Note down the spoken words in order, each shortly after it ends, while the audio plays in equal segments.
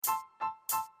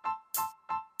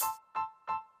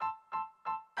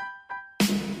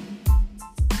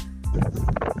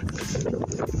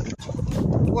Welcome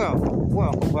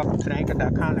to the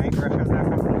Anchor.com, the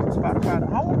AnchorFM.com, Spotify, the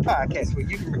home podcast where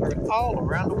you can be heard all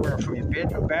around the world from your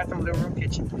bedroom, bathroom, living room,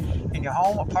 kitchen, in your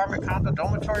home, apartment, condo,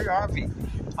 dormitory, or RV,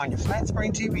 on your flat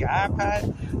screen TV,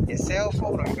 iPad, your cell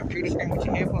phone, or your computer screen with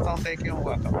your headphones on. Thank you and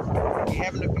welcome. You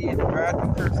happen to be in the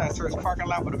drive-through curbside service parking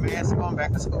lot with a mask on,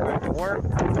 back to school, back to work,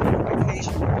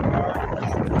 vacation,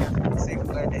 we're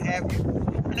glad to have you.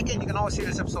 And again, you can always see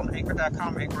this episode on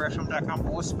Anchor.com, AnchorFM.com,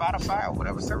 or Spotify, or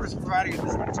whatever service provider you're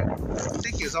listening to.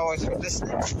 Thank you as always for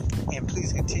listening, and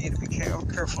please continue to be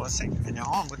careful and safe. And now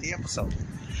on with the episode.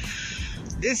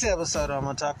 This episode, I'm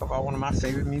going to talk about one of my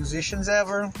favorite musicians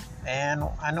ever, and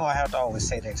I know I have to always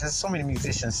say that because there's so many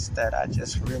musicians that I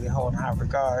just really hold in high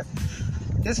regard.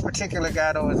 This particular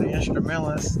guy, though, is an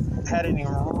instrumentalist, had an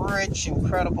rich,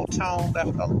 incredible tone,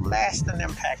 left a lasting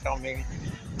impact on me.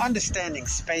 Understanding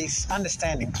space,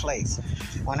 understanding place.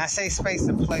 When I say space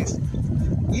and place,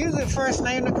 usually the first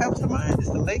name that comes to mind is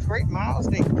the late, great Miles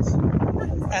Davis.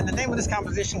 And the name of this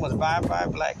composition was Bye Bye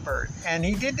Blackbird. And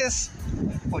he did this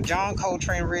with John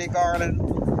Coltrane, Red Garland,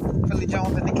 Philly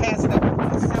Jones, and the cast that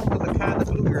assembled the kind of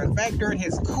blue era back during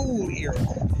his cool era.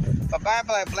 But Bye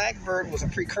Bye Blackbird was a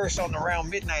precursor on the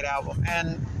Around Midnight album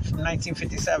and from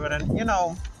 1957. And, you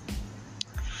know,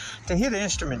 to hear the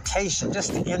instrumentation,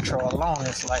 just the intro alone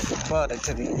is like butter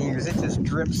to the ears. It just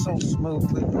drips so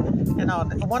smoothly. You know,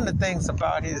 one of the things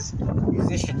about his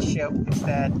musicianship is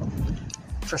that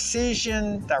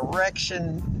precision,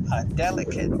 direction,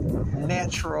 delicate,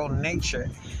 natural nature,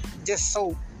 just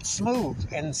so smooth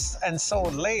and so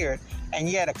layered, and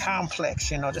yet a complex.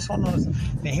 You know, just one of those.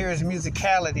 To hear his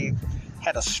musicality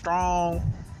had a strong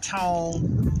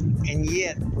tone, and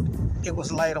yet it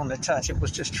was light on the touch. It was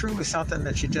just truly something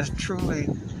that you just truly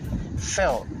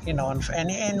felt, you know.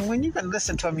 And when you can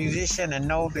listen to a musician and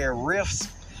know their riffs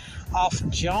off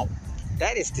jump,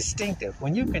 that is distinctive.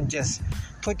 When you can just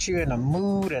put you in a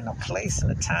mood and a place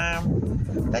and a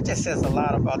time, that just says a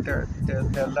lot about their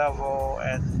level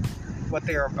and what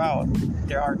they're about,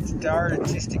 their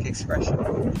artistic expression.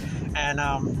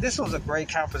 And this was a great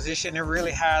composition. It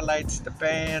really highlights the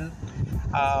band.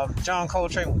 John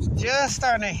Coltrane was just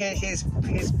starting to hit his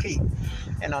peak.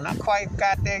 You know, not quite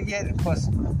got there yet. Of course,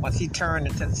 once he turned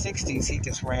into the 60s, he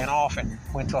just ran off and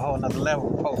went to a whole nother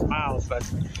level post Miles. But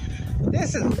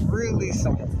this is really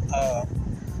some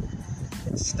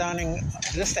stunning,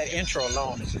 just that intro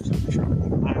alone is just truly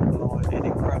mind-blowing and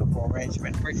incredible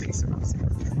arrangement. Great piece of music.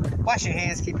 Wash your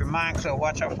hands, keep your mind clear,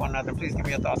 watch out for one another. Please give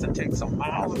me your thoughts and takes on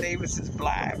Miles Davis's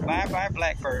Bye Bye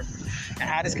Blackbird, and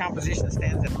how this composition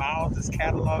stands in Miles'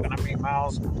 catalog. And I mean,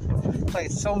 Miles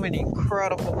played so many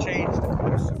incredible changes in the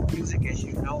course of music, as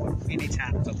you know,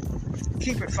 anytime. So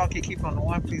keep it funky, keep on the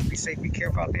one. Please be safe, be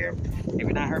careful out there. If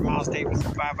you've not heard Miles Davis'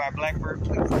 Bye Bye Blackbird,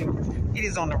 please do. It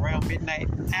is on the Around Midnight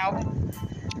album.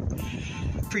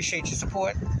 Appreciate your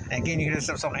support. And again, you can hear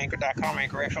this on Anchor.com,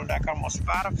 AnchorFM.com, or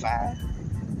Spotify.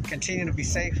 Continue to be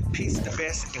safe. Peace the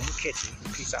best, and we'll catch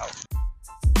you. Peace out.